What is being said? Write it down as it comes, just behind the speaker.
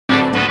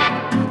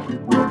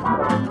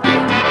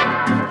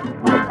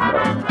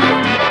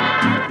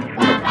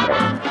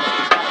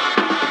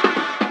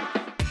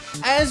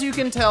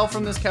you can tell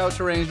from this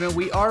couch arrangement,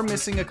 we are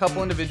missing a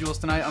couple individuals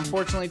tonight.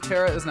 Unfortunately,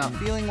 Tara is not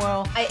feeling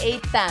well. I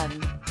ate them.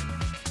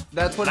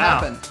 That's what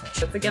happened.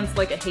 It's against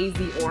like a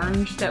hazy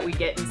orange that we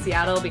get in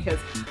Seattle because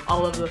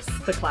all of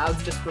the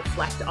clouds just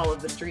reflect all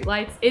of the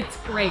streetlights. It's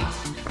great.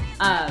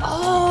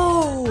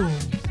 Oh!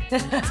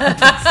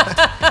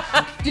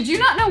 Did you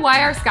not know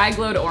why our sky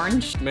glowed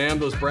orange? Ma'am,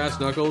 those brass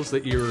knuckles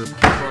that you're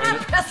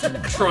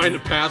trying to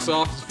pass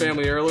off as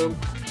family heirloom,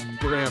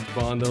 we're gonna have to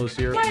bond those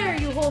here. Why are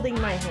you holding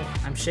my hand?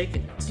 I'm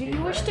shaking. Do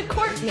you wish to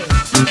court me?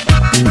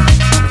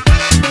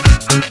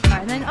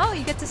 And then, oh,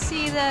 you get to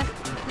see the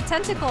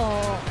tentacle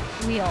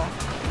wheel.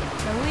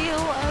 The wheel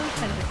of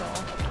tentacle.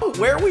 Oh,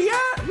 where are we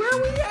at? Where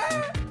are we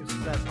at?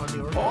 Is that on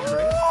the Oregon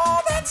Trail? Oh,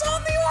 that's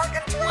on the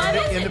Oregon Trail. What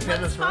is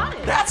Independence Rock?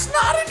 That's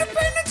not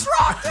Independence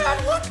Rock,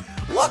 Dad. Look,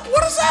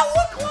 what does that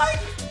look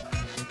like?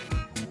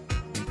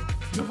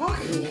 The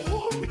fucking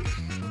wall.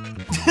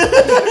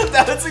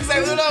 That's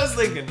exactly what I was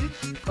thinking.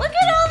 Look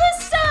at all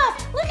this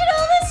stuff! Look at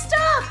all this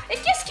stuff!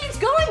 It just keeps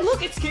going!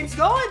 Look, it keeps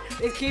going!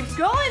 It keeps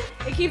going!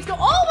 It keeps going!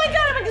 Oh my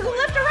god, I'm gonna go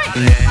left or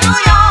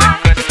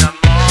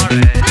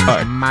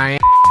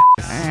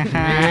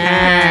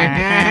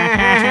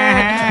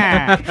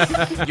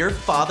right! Your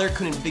father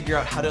couldn't figure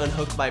out how to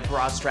unhook my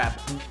bra strap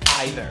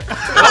either.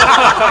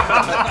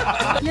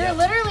 You're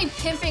literally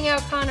pimping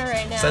out Connor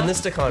right now. Send this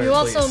to Connor, You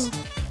want please. some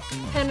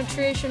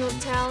penetration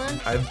with talent?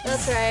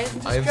 That's right.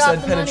 Just I've drop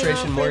said the money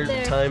penetration off more right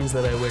there. times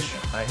than I wish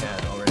I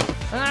had already.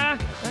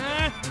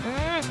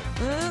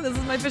 This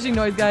is my fishing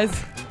noise, guys.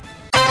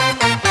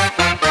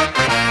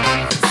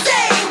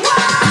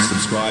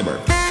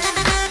 Subscriber.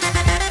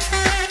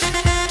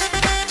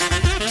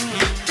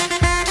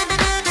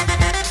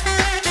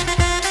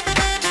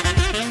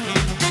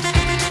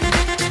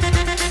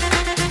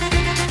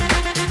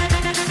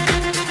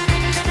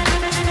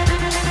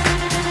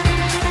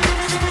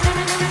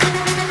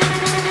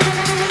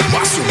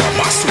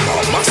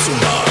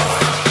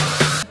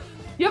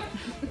 Yep.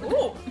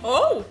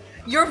 Oh!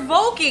 You're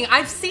voking!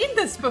 I've seen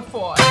this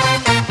before!